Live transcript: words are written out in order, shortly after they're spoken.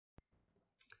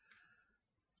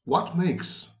What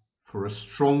makes for a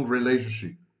strong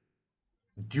relationship,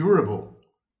 durable,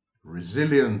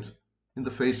 resilient in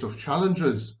the face of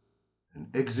challenges and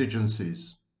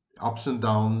exigencies, the ups and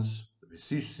downs, the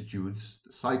vicissitudes,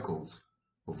 the cycles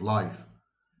of life?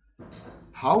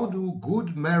 How do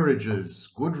good marriages,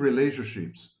 good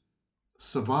relationships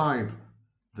survive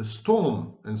the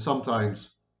storm and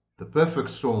sometimes the perfect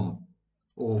storm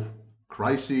of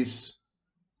crises,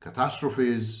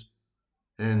 catastrophes,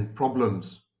 and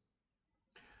problems?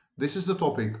 This is the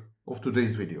topic of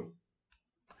today's video.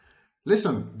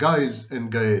 Listen, guys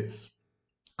and gayettes,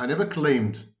 I never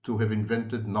claimed to have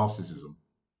invented narcissism.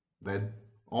 That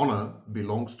honor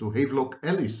belongs to Havelock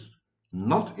Ellis,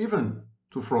 not even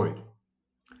to Freud.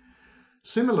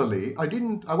 Similarly, I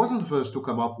wasn't the first to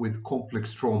come up with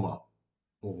complex trauma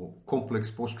or complex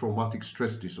post-traumatic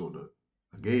stress disorder.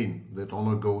 Again, that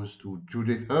honor goes to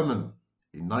Judith Herman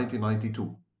in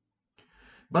 1992.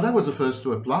 But I was the first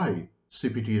to apply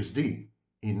CPTSD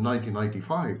in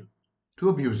 1995 to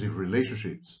abusive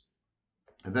relationships.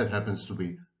 And that happens to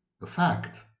be a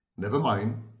fact, never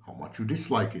mind how much you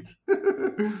dislike it.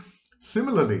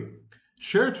 Similarly,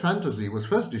 shared fantasy was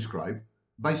first described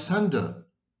by Sander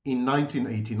in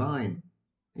 1989.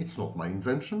 It's not my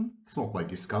invention, it's not my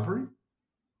discovery.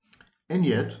 And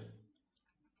yet,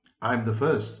 I'm the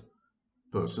first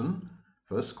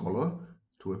scholar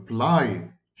to apply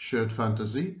shared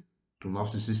fantasy to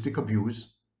narcissistic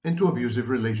abuse and to abusive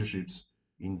relationships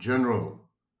in general.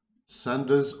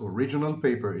 Sander's original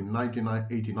paper in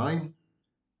 1989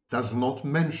 does not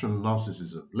mention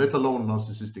narcissism, let alone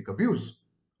narcissistic abuse,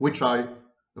 a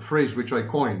phrase which I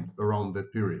coined around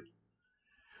that period.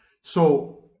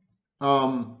 So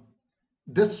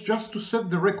that's just to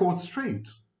set the record straight.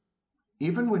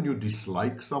 Even when you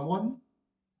dislike someone,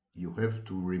 you have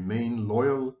to remain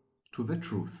loyal to the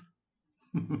truth.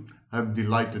 I'm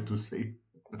delighted to say.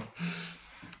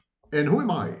 And who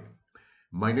am I?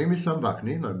 My name is Sam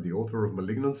Vaknin. I'm the author of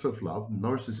Malignant Self-Love,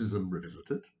 Narcissism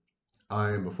Revisited. I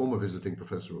am a former visiting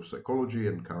professor of psychology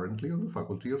and currently on the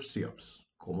faculty of CIAPS,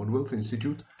 Commonwealth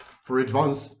Institute for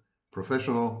Advanced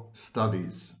Professional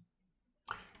Studies.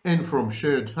 And from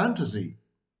shared fantasy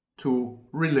to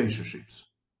relationships.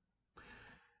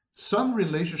 Some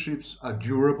relationships are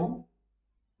durable,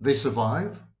 they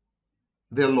survive,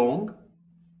 they're long,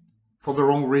 for the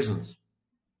wrong reasons.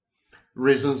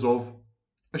 Reasons of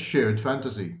a shared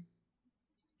fantasy.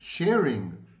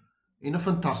 Sharing in a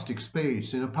fantastic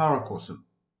space, in a paracosm,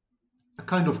 a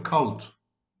kind of cult.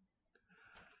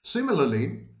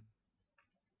 Similarly,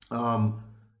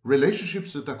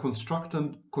 relationships that are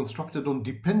constructed on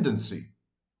dependency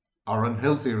are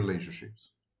unhealthy relationships,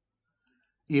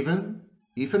 even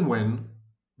when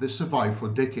they survive for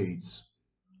decades.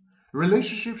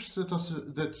 Relationships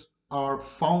that are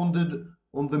founded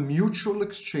on the mutual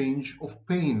exchange of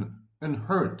pain and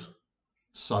hurt,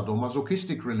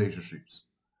 sadomasochistic relationships.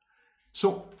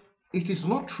 So it is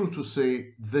not true to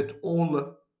say that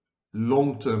all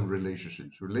long-term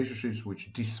relationships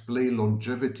which display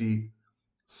longevity,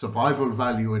 survival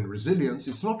value, and resilience,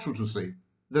 it's not true to say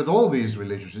that all these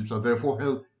relationships are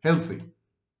therefore healthy.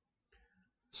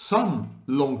 Some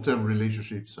long-term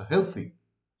relationships are healthy,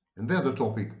 and they're the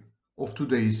topic of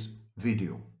today's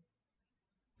video.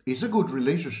 Is a good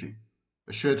relationship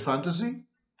a shared fantasy?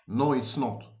 No, it's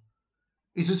not.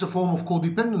 Is it a form of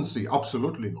codependency?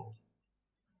 Absolutely not.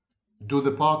 Do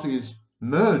the parties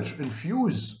merge and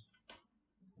fuse?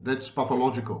 That's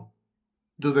pathological.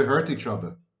 Do they hurt each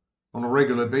other on a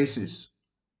regular basis?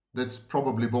 That's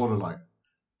probably borderline.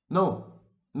 No,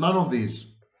 none of these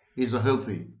is a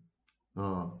healthy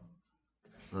kind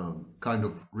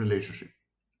of relationship.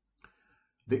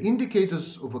 The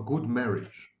indicators of a good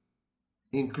marriage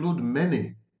include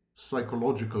many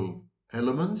psychological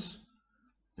elements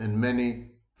and many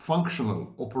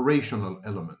functional, operational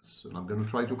elements. And I'm going to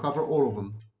try to cover all of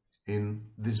them in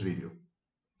this video.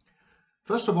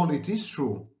 First of all, it is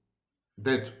true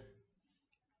that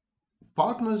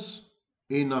partners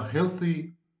in a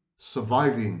healthy,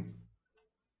 surviving,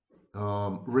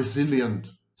 resilient,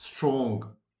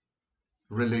 strong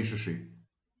relationship,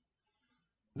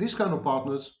 these kind of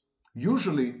partners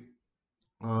usually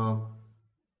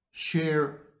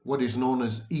share what is known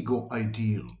as ego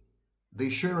ideal. They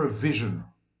share a vision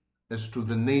as to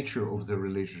the nature of the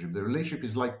relationship. The relationship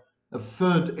is like a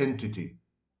third entity.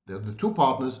 There are the two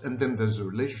partners, and then there's a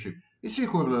relationship. It's the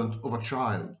equivalent of a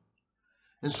child.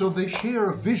 And so they share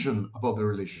a vision about the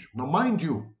relationship. Now, mind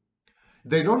you,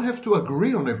 they don't have to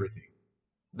agree on everything.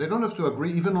 They don't have to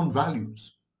agree even on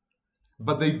values.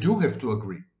 But they do have to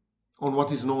agree on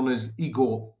what is known as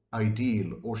ego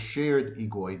ideal or shared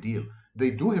ego ideal.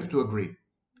 They do have to agree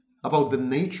about the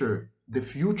nature, the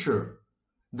future,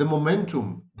 the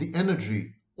momentum, the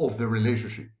energy of the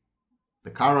relationship,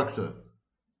 the character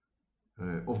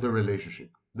of the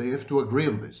relationship. They have to agree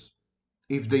on this.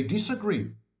 If they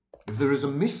disagree, if there is a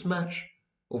mismatch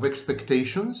of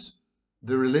expectations,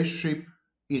 the relationship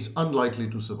is unlikely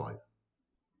to survive.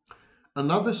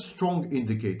 Another strong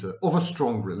indicator of a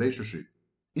strong relationship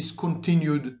is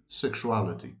continued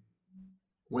sexuality.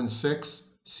 When sex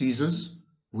ceases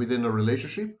within a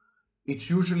relationship, it's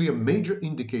usually a major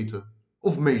indicator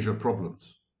of major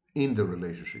problems in the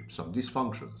relationship, some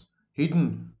dysfunctions,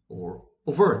 hidden or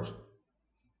overt.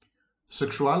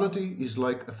 Sexuality is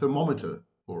like a thermometer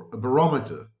or a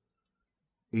barometer.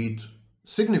 It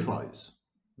signifies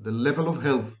the level of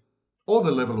health or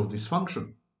the level of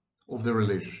dysfunction of the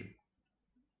relationship.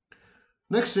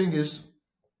 Next thing is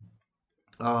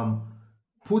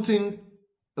putting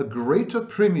a greater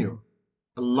premium,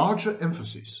 a larger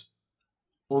emphasis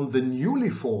on the newly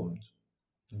formed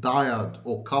dyad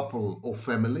or couple or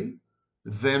family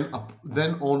than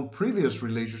on previous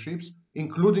relationships,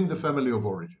 including the family of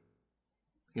origin.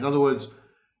 In other words,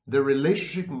 the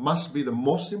relationship must be the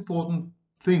most important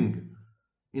thing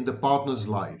in the partner's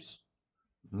lives.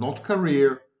 Not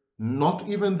career, not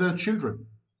even their children,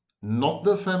 not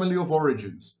their family of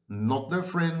origins, not their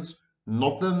friends,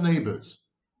 not their neighbors.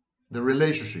 The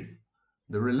relationship.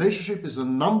 The relationship is the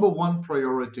number one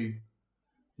priority,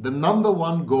 the number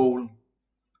one goal,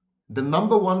 the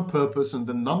number one purpose, and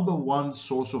the number one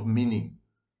source of meaning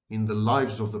in the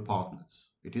lives of the partners.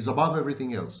 It is above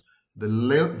everything else. The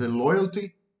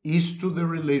loyalty is to the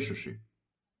relationship.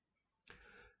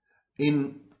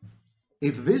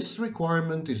 If this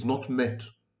requirement is not met,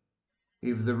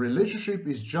 if the relationship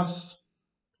is just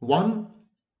one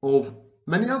of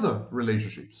many other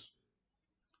relationships,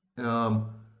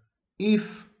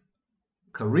 if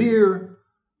career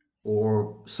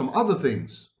or some other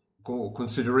things,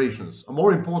 considerations, are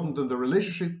more important than the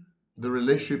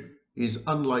relationship is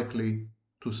unlikely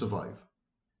to survive.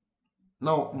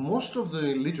 Now, most of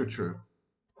the literature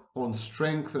on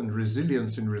strength and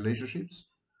resilience in relationships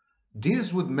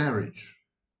deals with marriage,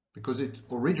 because it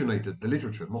originated, the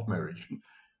literature, not marriage,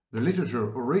 the literature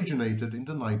originated in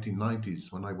the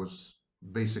 1990s when I was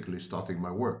basically starting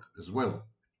my work as well.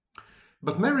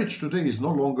 But marriage today is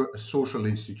no longer a social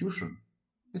institution.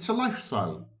 It's a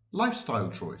lifestyle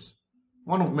choice,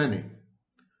 one of many.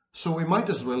 So we might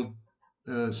as well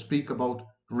speak about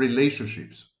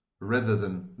relationships rather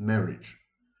than marriage.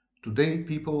 Today,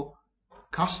 people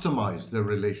customize their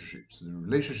relationships. The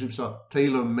relationships are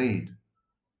tailor-made.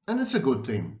 And it's a good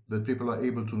thing that people are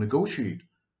able to negotiate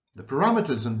the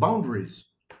parameters and boundaries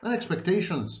and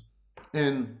expectations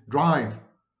and drive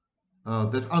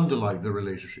that underlie the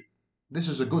relationship. This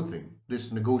is a good thing,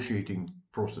 this negotiating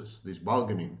process, this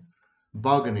bargaining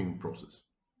process.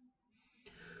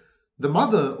 The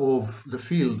mother of the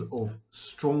field of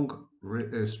strong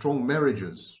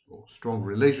marriages or strong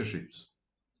relationships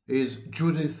is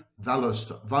Judith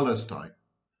Wallerstein.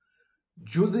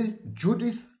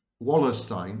 Judith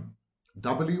Wallerstein,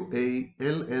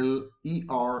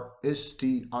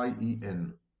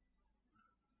 Wallerstein,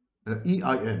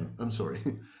 E-I-N, I'm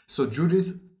sorry. So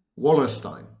Judith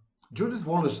Wallerstein. Judith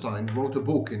Wallerstein wrote a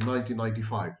book in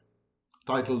 1995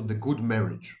 titled The Good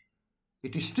Marriage.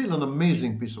 It is still an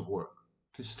amazing piece of work.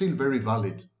 It is still very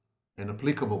valid and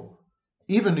applicable,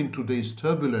 even in today's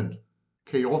turbulent,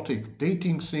 chaotic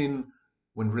dating scene,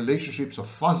 when relationships are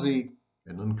fuzzy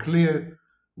and unclear,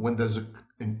 when there's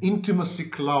an intimacy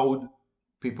cloud,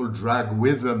 people drag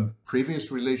with them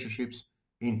previous relationships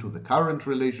into the current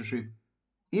relationship.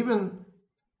 Even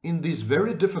in this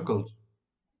very difficult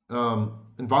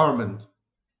environment,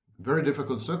 very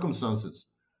difficult circumstances,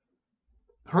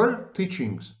 her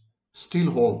teachings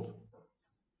still hold.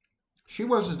 She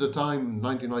was at the time,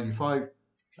 1995,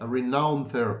 a renowned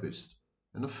therapist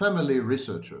and a family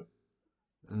researcher.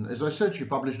 And as I said, she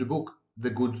published a book, The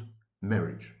Good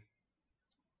Marriage.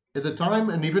 At the time,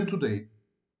 and even today,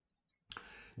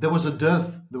 there was a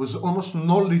dearth, there was almost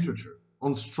no literature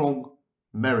on strong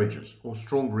marriages or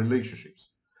strong relationships.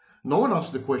 No one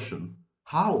asked the question,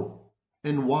 how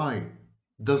and why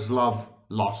does love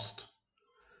last?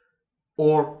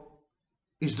 Or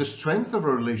is the strength of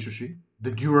a relationship,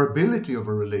 the durability of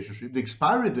a relationship, the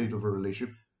expiry date of a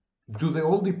relationship, do they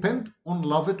all depend on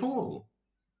love at all?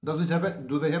 Do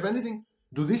they have anything?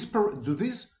 Do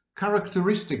these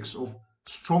characteristics of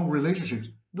strong relationships,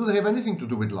 do they have anything to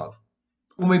do with love?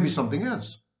 Or maybe something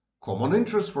else? Common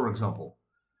interests, for example.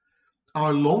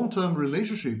 Our long-term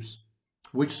relationships,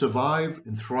 which survive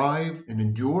and thrive and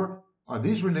endure, are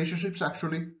these relationships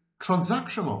actually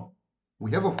transactional?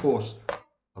 We have, of course,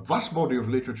 a vast body of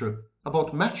literature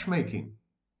about matchmaking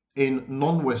in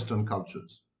non-Western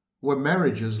cultures, where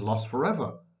marriages last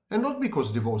forever. And not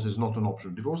because divorce is not an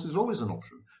option. Divorce is always an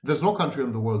option. There's no country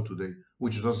in the world today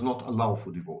which does not allow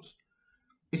for divorce.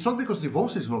 It's not because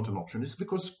divorce is not an option, it's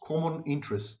because common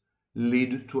interests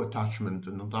lead to attachment,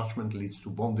 and attachment leads to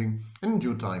bonding, and in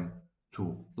due time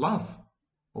to love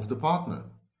of the partner.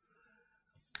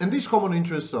 And these common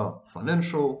interests are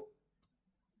financial,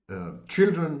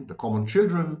 children, the common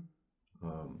children,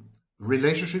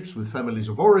 relationships with families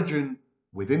of origin,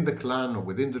 within the clan or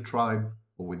within the tribe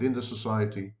or within the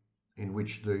society in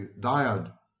which the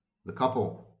dyad, the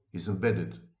couple, is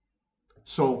embedded.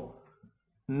 So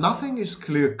nothing is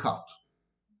clear cut.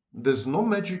 There's no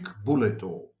magic bullet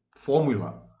or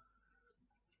formula.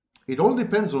 It all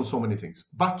depends on so many things.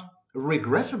 But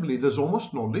regrettably, there's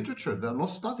almost no literature, there are no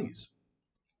studies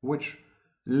which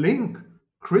link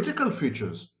critical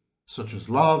features such as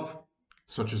love,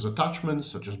 such as attachment,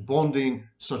 such as bonding,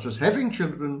 such as having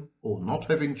children or not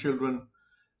having children,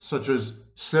 such as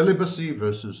celibacy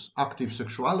versus active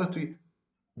sexuality.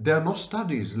 There are no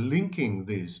studies linking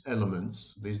these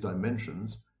elements, these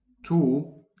dimensions,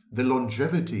 to the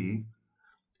longevity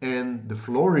and the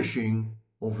flourishing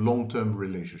of long-term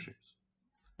relationships.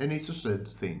 And it's a sad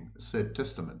thing, a sad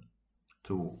testament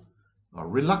to our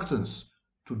reluctance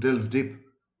to delve deep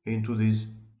into these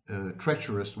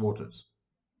treacherous waters.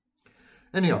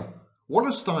 Anyhow,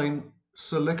 Wallerstein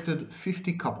selected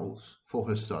 50 couples for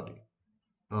her study.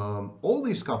 All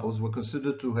these couples were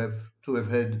considered to have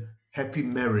had happy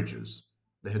marriages.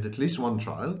 They had at least one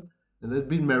child, and they'd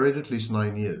been married at least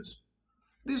 9 years.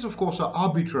 These, of course, are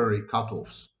arbitrary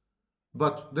cutoffs,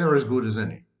 but they're as good as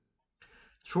any.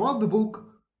 Throughout the book,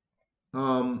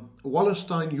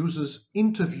 Wallerstein uses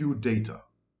interview data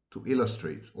to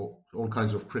illustrate all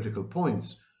kinds of critical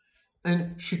points,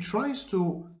 and she tries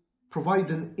to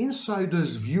provide an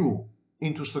insider's view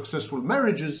into successful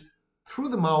marriages through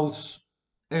the mouths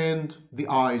and the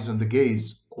eyes and the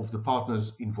gaze of the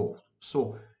partners involved.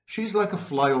 So she's like a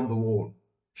fly on the wall.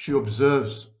 She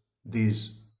observes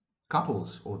these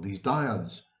couples or these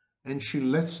dyads, and she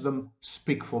lets them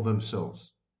speak for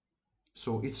themselves.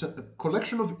 So it's a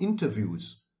collection of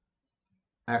interviews.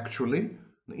 Actually,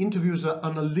 the interviews are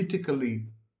analytically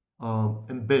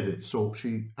embedded. So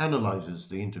she analyzes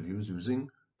the interviews using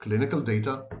clinical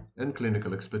data and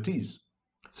clinical expertise.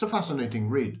 It's a fascinating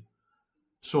read.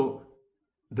 So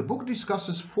the book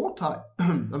discusses four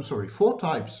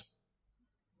types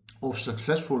of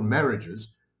successful marriages.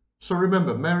 So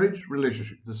remember, marriage,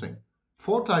 relationship, the same.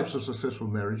 4 types of successful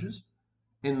marriages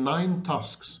and 9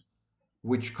 tasks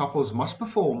which couples must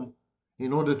perform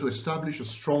in order to establish a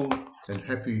strong and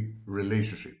happy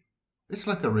relationship. It's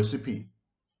like a recipe.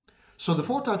 So the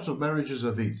 4 types of marriages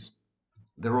are these.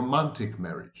 The romantic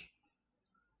marriage.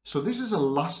 So this is a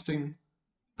lasting,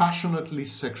 passionately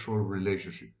sexual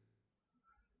relationship.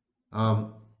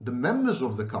 The members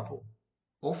of the couple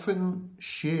often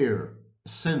share a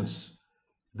sense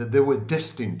that they were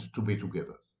destined to be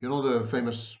together. You know the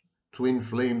famous twin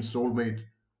flame soulmate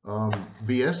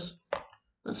BS?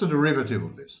 That's a derivative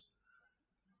of this.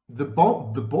 The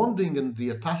bonding and the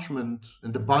attachment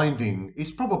and the binding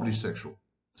is probably sexual.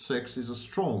 Sex is a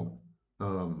strong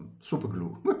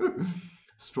superglue,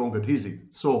 strong adhesive.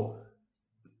 So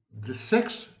the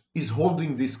sex is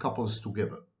holding these couples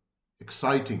together.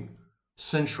 Exciting,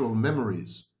 sensual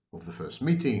memories of the first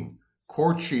meeting,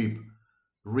 courtship,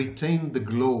 retain the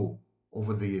glow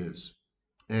over the years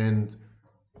and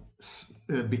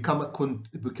become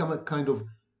a kind of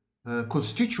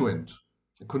constituent,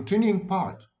 a continuing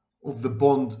part of the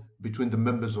bond between the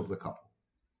members of the couple.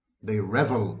 They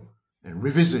revel and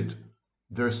revisit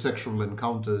their sexual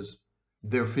encounters,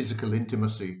 their physical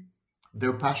intimacy,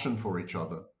 their passion for each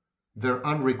other, their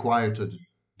unrequited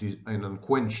and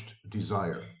unquenched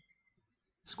desire.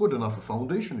 It's good enough a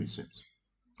foundation, it seems.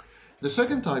 The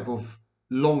second type of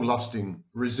long-lasting,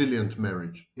 resilient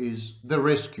marriage is the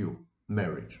rescue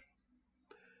marriage.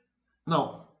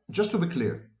 Now, just to be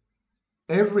clear,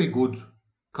 every good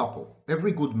couple,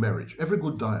 every good marriage, every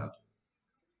good dyad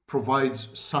provides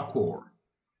succor.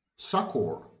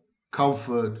 Succor,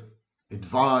 comfort,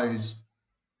 advice,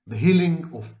 the healing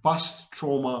of past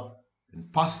trauma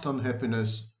and past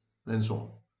unhappiness, and so on.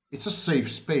 It's a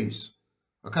safe space,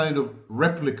 a kind of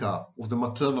replica of the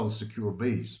maternal secure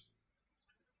base.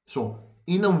 So,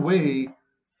 in a way,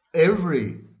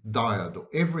 every dyad or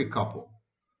every couple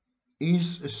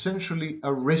is essentially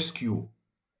a rescue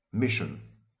mission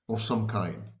of some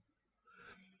kind.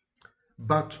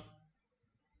 But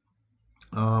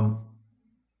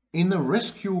in a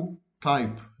rescue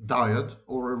type dyad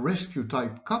or a rescue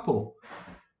type couple,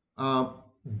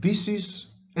 this is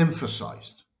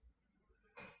emphasized.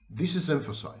 This is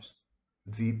emphasized.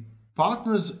 The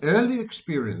partner's early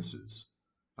experiences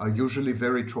are usually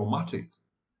very traumatic,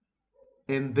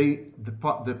 and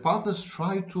the partners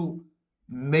try to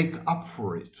make up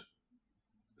for it,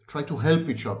 try to help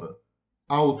each other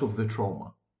out of the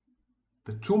trauma.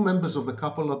 The two members of the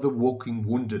couple are the walking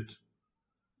wounded.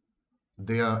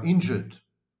 They are injured,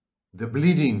 they're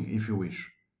bleeding, if you wish.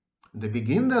 They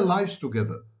begin their lives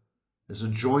together as a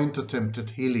joint attempt at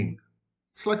healing.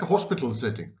 It's like a hospital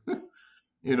setting,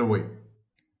 in a way.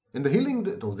 And the healing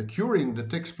or the curing that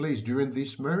takes place during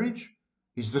this marriage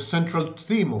is the central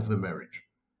theme of the marriage.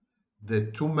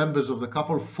 The two members of the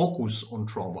couple focus on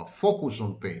trauma, focus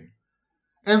on pain,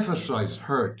 emphasize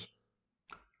hurt,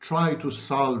 try to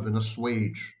salve and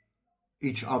assuage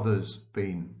each other's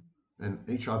pain and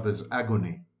each other's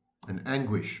agony and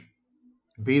anguish,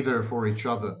 be there for each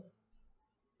other,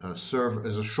 serve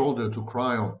as a shoulder to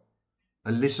cry on,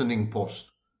 a listening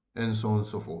post, and so on and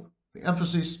so forth. The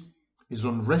emphasis is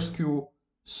on rescue,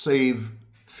 save,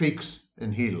 fix,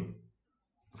 and heal.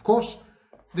 Of course,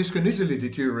 this can easily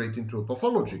deteriorate into a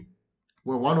pathology,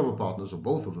 where one of the partners, or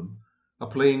both of them, are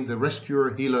playing the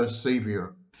rescuer, healer,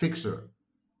 savior, fixer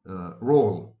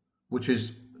role, which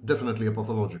is definitely a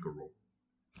pathological role.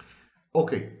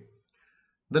 Okay,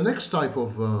 the next type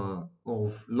of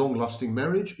long-lasting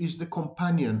marriage is the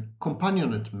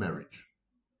companionate marriage,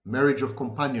 marriage of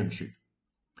companionship.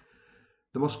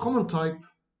 The most common type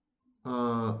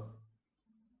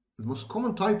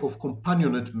of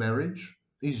companionate marriage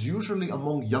is usually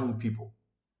among young people.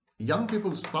 Young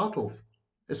people start off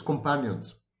as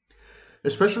companions.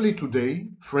 Especially today,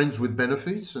 friends with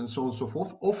benefits and so on and so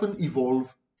forth often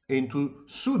evolve into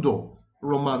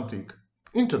pseudo-romantic,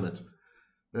 intimate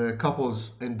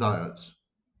couples and dyads.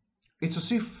 It's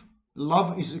as if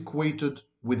love is equated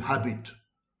with habit.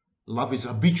 Love is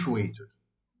habituated.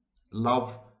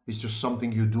 Love is just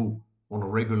something you do on a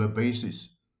regular basis,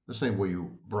 the same way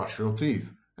you brush your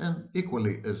teeth, and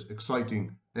equally as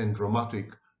exciting and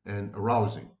dramatic and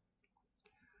arousing.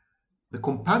 The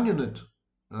companionate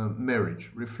marriage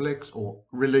reflects, or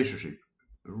relationship,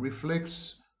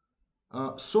 reflects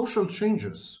social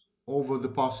changes over the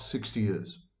past 60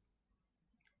 years.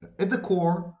 At the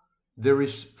core, there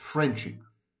is friendship,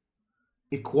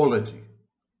 equality,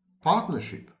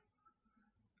 partnership.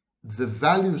 The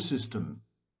value system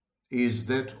is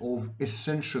that of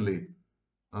essentially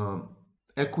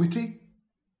equity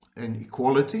and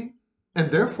equality, and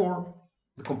therefore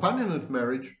the companionate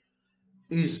marriage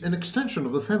is an extension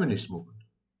of the feminist movement,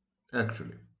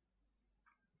 actually.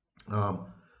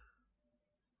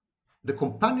 The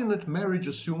companionate marriage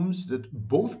assumes that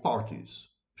both parties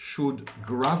should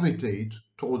gravitate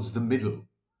towards the middle.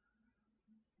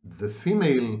 The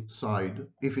female side,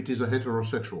 if it is a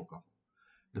heterosexual couple,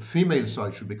 the female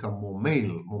side should become more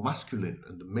male, more masculine,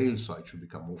 and the male side should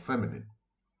become more feminine.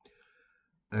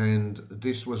 And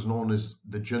this was known as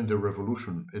the gender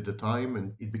revolution at the time,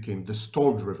 and it became the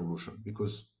stalled revolution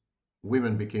because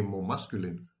women became more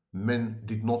masculine, men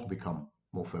did not become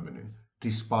more feminine,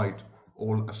 despite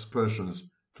all aspersions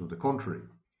to the contrary.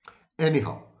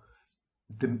 Anyhow,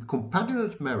 the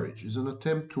companionate marriage is an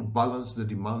attempt to balance the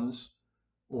demands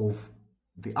of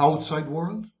the outside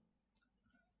world,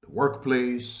 the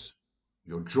workplace,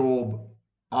 your job,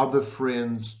 other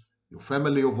friends, your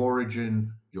family of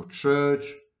origin, your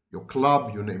church, your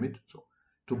club, you name it. So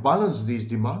to balance these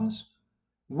demands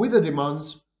with the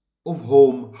demands of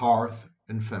home, hearth,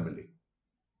 and family.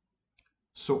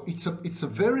 So it's a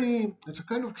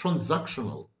kind of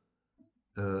transactional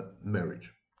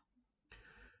marriage.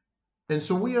 And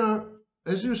so we are,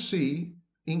 as you see,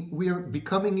 we are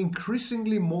becoming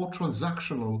increasingly more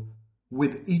transactional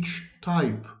with each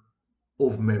type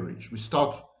of marriage. We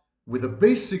start with a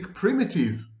basic,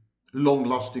 primitive,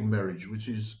 long-lasting marriage, which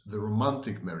is the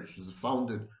romantic marriage, which is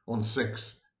founded on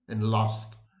sex and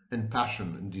lust and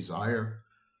passion and desire.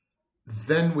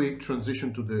 Then we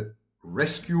transition to the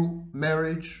rescue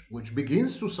marriage, which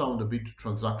begins to sound a bit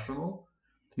transactional.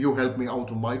 You help me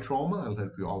out of my trauma, I'll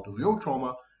help you out of your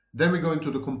trauma. Then we go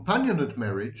into the companionate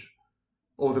marriage,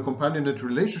 or the companionate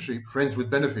relationship, friends with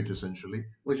benefit essentially,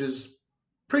 which is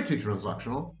pretty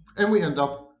transactional. And we end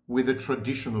up with a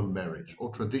traditional marriage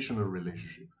or traditional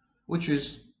relationship, which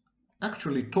is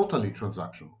actually totally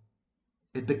transactional.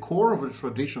 At the core of a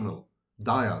traditional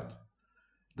dyad,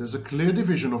 there's a clear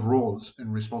division of roles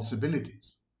and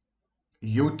responsibilities.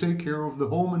 You take care of the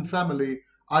home and family,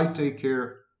 I take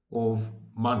care of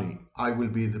money. I will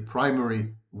be the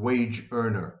primary wage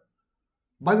earner.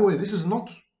 By the way, this does not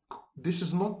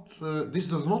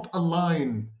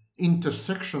align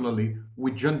intersectionally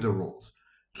with gender roles.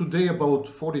 Today, about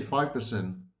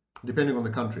 45%, depending on the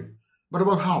country, but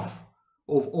about half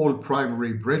of all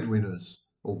primary breadwinners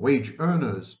or wage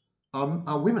earners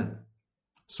are women.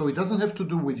 So it doesn't have to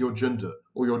do with your gender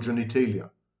or your genitalia.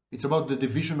 It's about the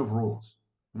division of roles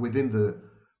within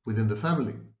the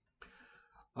family.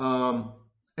 Um,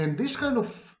 and this kind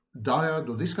of dyad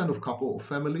or this kind of couple or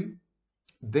family,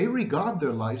 they regard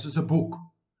their lives as a book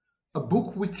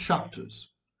with chapters.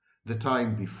 The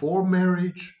time before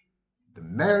marriage, the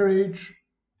marriage,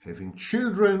 having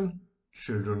children,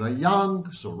 children are young,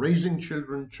 so raising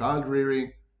children, child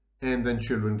rearing, and then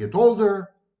children get older,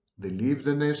 they leave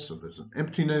the nest, so there's an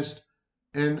empty nest,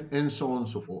 and so on and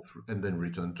so forth, and then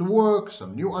return to work,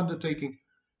 some new undertaking.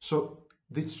 So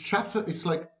this chapter, it's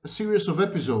like a series of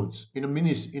episodes in a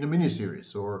mini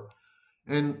series,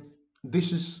 and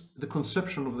this is the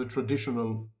conception of the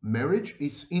traditional marriage.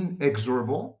 It's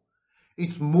inexorable.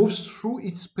 It moves through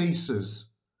its paces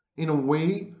in a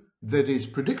way that is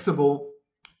predictable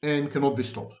and cannot be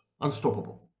stopped,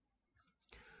 unstoppable.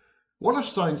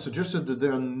 Wallerstein suggested that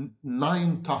there are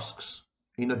 9 tasks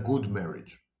in a good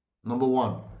marriage. Number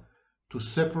 1, to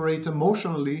separate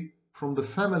emotionally from the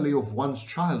family of one's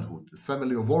childhood, the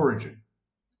family of origin,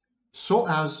 so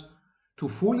as to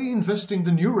fully invest in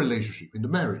the new relationship, in the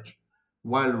marriage,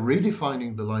 while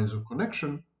redefining the lines of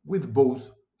connection with both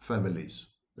families,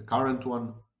 the current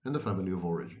one and the family of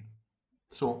origin.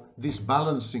 So this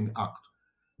balancing act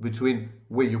between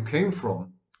where you came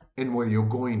from and where you're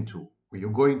going to. Where you're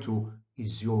going to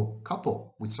is your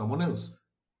couple with someone else,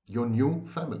 your new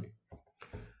family.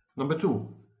 Number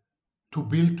 2, to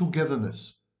build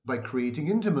togetherness by creating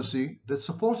intimacy that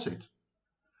supports it,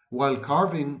 while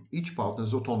carving each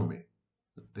partner's autonomy.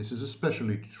 This is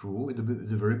especially true at the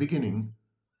very beginning,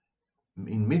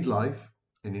 in midlife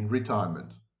and in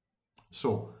retirement.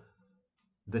 So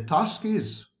the task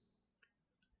is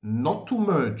not to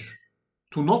merge,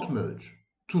 to not merge,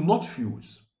 to not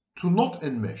fuse, to not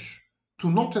enmesh, to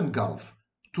not engulf,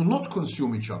 to not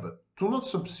consume each other, to not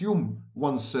subsume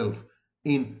oneself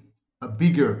in a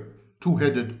bigger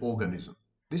two-headed organism.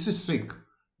 This is sick.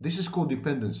 This is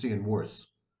codependency and worse.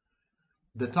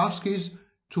 The task is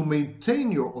to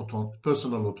maintain your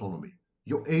personal autonomy,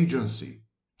 your agency,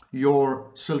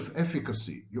 your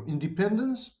self-efficacy, your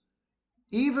independence,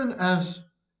 even as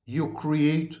you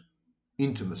create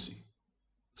intimacy.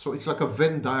 So it's like a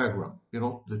Venn diagram.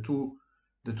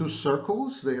 The two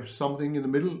circles, they have something in the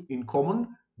middle in common.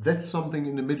 That something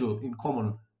in the middle in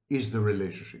common is the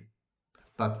relationship.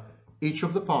 But each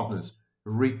of the partners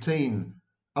retain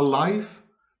a life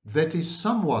that is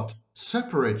somewhat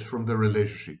separate from the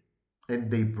relationship,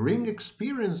 and they bring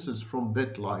experiences from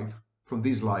that life, from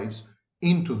these lives,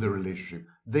 into the relationship.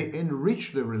 They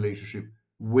enrich the relationship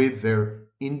with their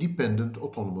independent,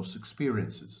 autonomous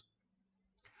experiences.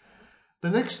 The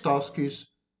next task is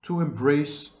to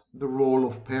embrace the role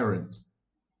of parent,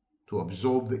 to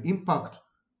absorb the impact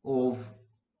of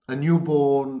a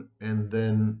newborn and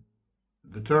then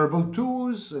the terrible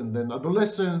twos and then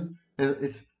adolescent.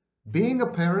 And being a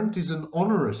parent is an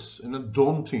onerous and a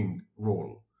daunting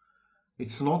role.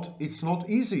 It's not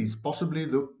easy. It's possibly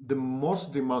the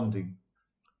most demanding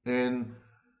and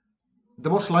the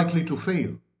most likely to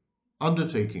fail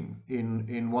undertaking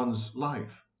in one's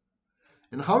life.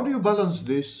 And how do you balance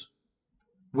this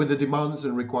with the demands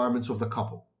and requirements of the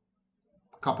couple?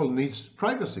 Couple needs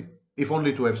privacy, if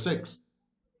only to have sex.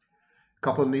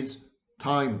 Couple needs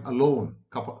time alone.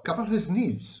 Couple has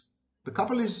needs. The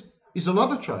couple is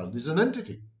another child, is an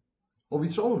entity of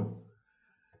its own.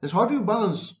 And so how do you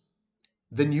balance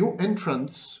the new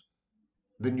entrants,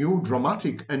 the new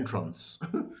dramatic entrants,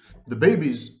 the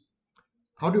babies?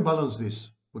 How do you balance this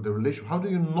with the relationship? How do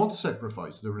you not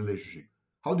sacrifice the relationship?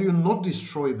 How do you not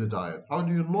destroy the dyad? How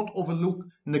do you not overlook,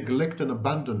 neglect, and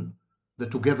abandon the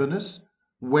togetherness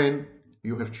when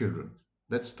you have children?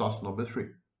 That's task number 3.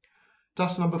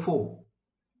 Task number 4,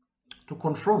 to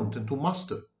confront and to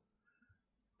master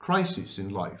crises in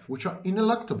life, which are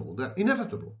ineluctable, they're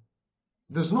inevitable.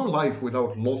 There's no life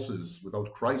without losses,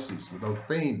 without crises, without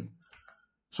pain.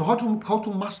 So how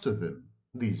to master them,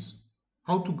 these?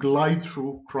 How to glide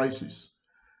through crisis?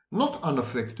 Not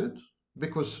unaffected,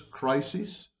 because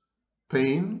crisis,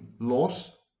 pain,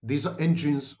 loss, these are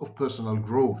engines of personal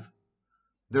growth.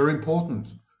 They're important.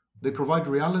 They provide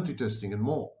reality testing and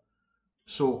more.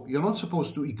 So you're not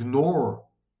supposed to ignore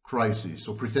crises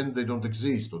or pretend they don't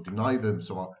exist or deny them.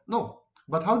 So on. No,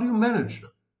 but how do you manage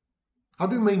them? How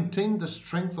do you maintain the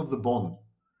strength of the bond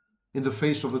in the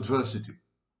face of adversity?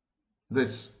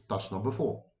 That's task number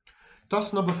 4.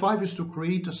 Task number 5 is to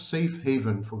create a safe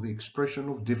haven for the expression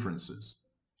of differences,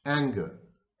 anger,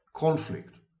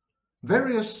 conflict,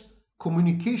 various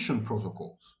communication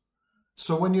protocols.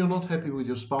 So when you're not happy with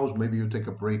your spouse, maybe you take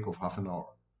a break of half an hour.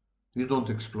 You don't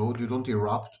explode, you don't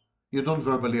erupt, you don't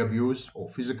verbally abuse or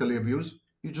physically abuse.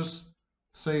 You just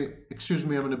say, excuse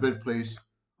me, I'm in a bad place.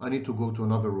 I need to go to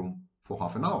another room for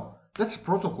half an hour. That's a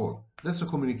protocol. That's a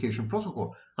communication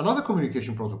protocol. Another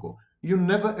communication protocol. You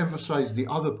never emphasize the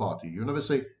other party. You never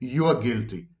say, you are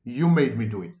guilty. You made me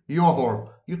do it. You are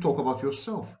horrible. You talk about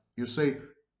yourself. You say,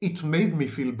 it made me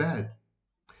feel bad.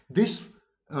 This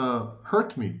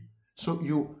hurt me. So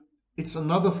it's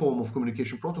another form of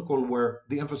communication protocol where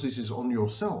the emphasis is on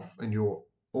yourself and your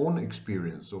own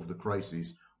experience of the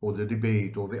crisis or the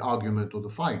debate or the argument or the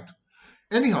fight.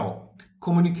 Anyhow,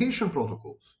 communication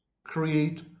protocols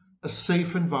create a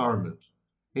safe environment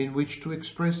in which to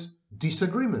express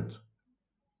disagreement,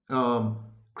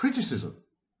 criticism,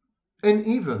 and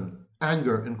even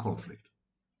anger and conflict.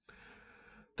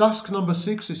 Task number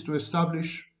 6 is to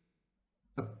establish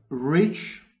a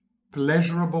rich,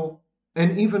 pleasurable,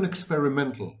 and even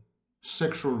experimental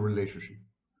sexual relationship,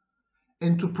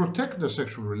 and to protect the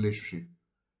sexual relationship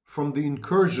from the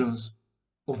incursions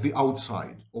of the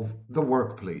outside, of the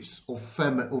workplace, of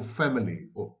family,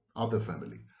 or other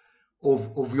family,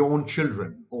 of your own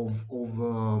children,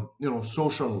 of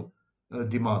social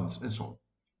demands, and so on.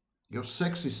 Your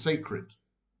sex is sacred.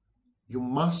 You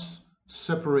must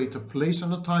separate a place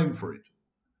and a time for it.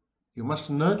 You must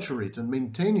nurture it and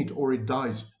maintain it, or it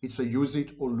dies. It's a use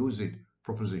it or lose it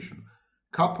proposition.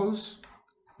 Couples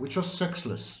which are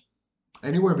sexless,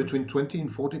 anywhere between 20 and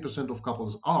 40% of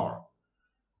couples are,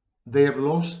 they have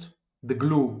lost the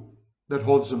glue that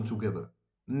holds them together.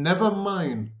 Never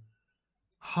mind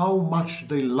how much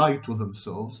they lie to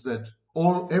themselves that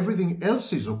everything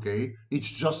else is okay, it's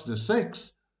just the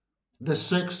sex. The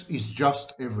sex is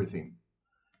just everything.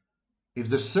 If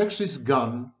the sex is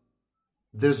gone,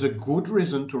 there's a good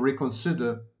reason to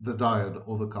reconsider the diet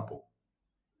of the couple.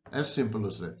 As simple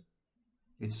as that.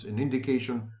 It's an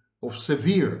indication of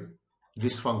severe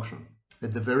dysfunction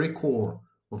at the very core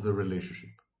of the relationship.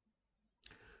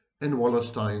 And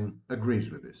Wallerstein agrees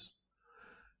with this.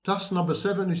 Task number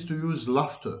 7 is to use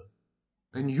laughter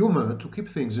and humor to keep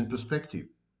things in perspective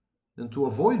and to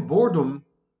avoid boredom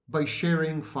by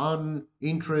sharing fun,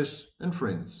 interests, and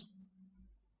friends.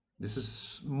 This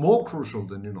is more crucial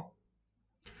than you know.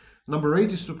 Number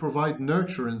 8 is to provide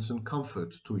nurturance and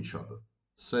comfort to each other,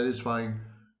 satisfying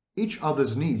each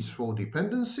other's needs for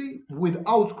dependency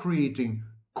without creating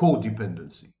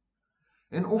codependency,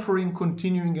 and offering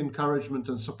continuing encouragement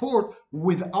and support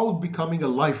without becoming a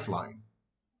lifeline.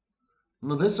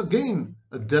 Now that's again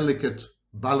a delicate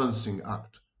balancing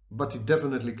act, but it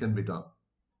definitely can be done.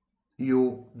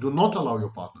 You do not allow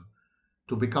your partner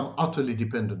to become utterly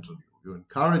dependent on you. You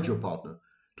encourage your partner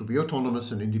to be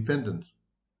autonomous and independent,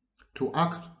 to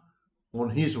act on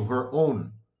his or her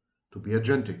own, to be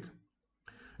agentic.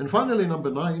 And finally, number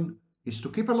 9 is to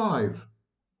keep alive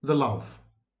the love,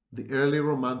 the early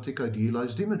romantic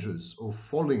idealized images of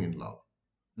falling in love.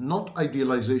 Not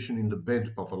idealization in the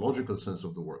bad pathological sense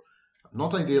of the word,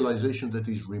 not idealization that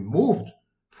is removed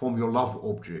from your love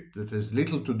object, that has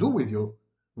little to do with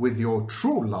your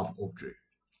true love object,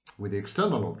 with the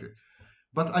external object,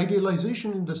 but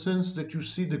idealization in the sense that you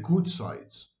see the good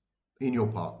sides in your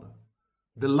partner,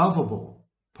 the lovable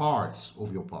parts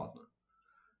of your partner.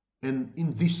 And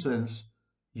in this sense,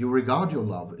 you regard your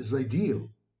love as ideal.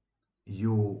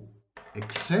 You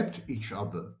accept each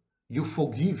other. You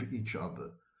forgive each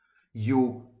other.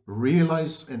 You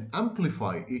realize and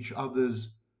amplify each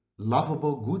other's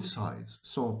lovable good sides.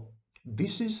 So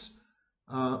this is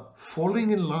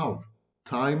falling in love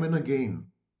time and again.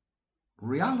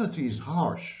 Reality is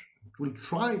harsh.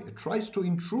 It tries to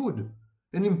intrude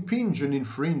and impinge and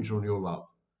infringe on your love.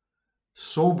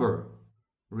 Sober.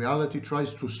 Reality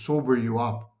tries to sober you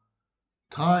up.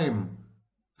 Time,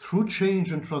 through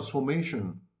change and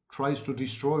transformation, tries to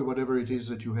destroy whatever it is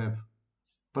that you have.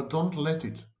 But don't let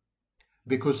it.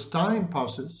 Because time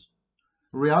passes,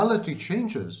 reality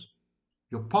changes.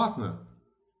 Your partner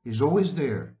is always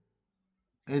there.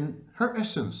 And her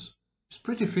essence is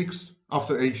pretty fixed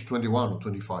after age 21 or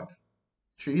 25.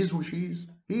 She is who she is.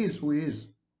 He is who he is.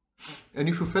 And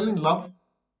if you fell in love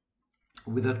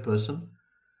with that person,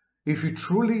 if you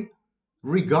truly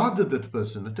regarded that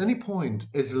person at any point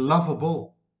as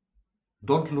lovable,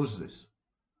 don't lose this.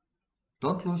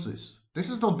 Don't lose this. This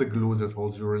is not the glue that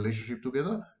holds your relationship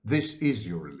together. This is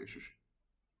your relationship.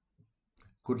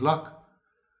 Good luck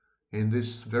in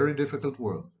this very difficult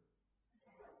world.